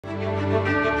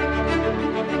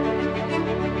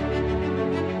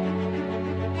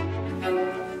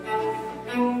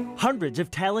Hundreds of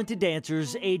talented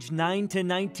dancers aged 9 to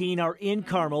 19 are in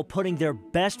Carmel putting their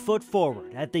best foot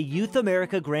forward at the Youth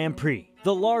America Grand Prix,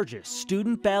 the largest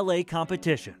student ballet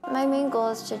competition. My main goal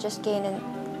is to just gain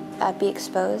and be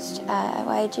exposed at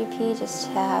YGP, just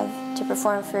to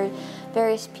perform for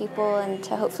various people and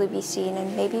to hopefully be seen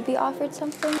and maybe be offered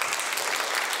something.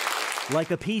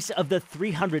 Like a piece of the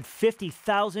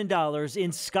 $350,000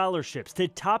 in scholarships to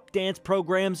top dance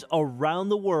programs around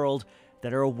the world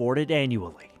that are awarded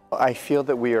annually. I feel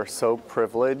that we are so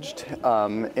privileged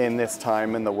in this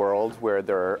time in the world where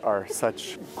there are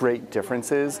such great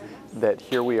differences that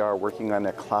here we are working on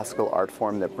a classical art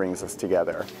form that brings us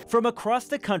together. From across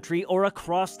the country or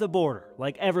across the border,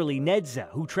 like Everly Nedza,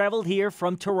 who traveled here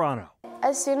from Toronto.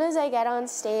 As soon as I get on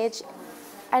stage,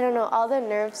 I don't know, all the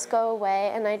nerves go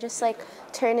away and I just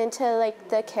turn into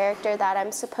the character that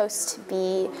I'm supposed to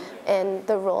be and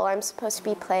the role I'm supposed to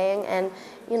be playing, and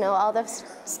all the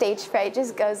stage fright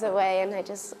just goes away, and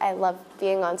I love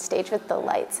being on stage with the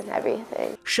lights and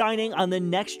everything. Shining on the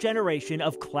next generation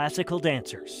of classical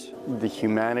dancers. The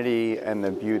humanity and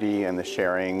the beauty and the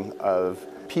sharing of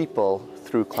people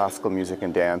through classical music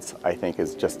and dance, I think,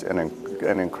 is just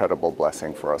an incredible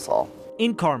blessing for us all.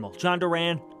 In Carmel, John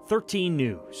Duran, 13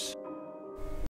 News.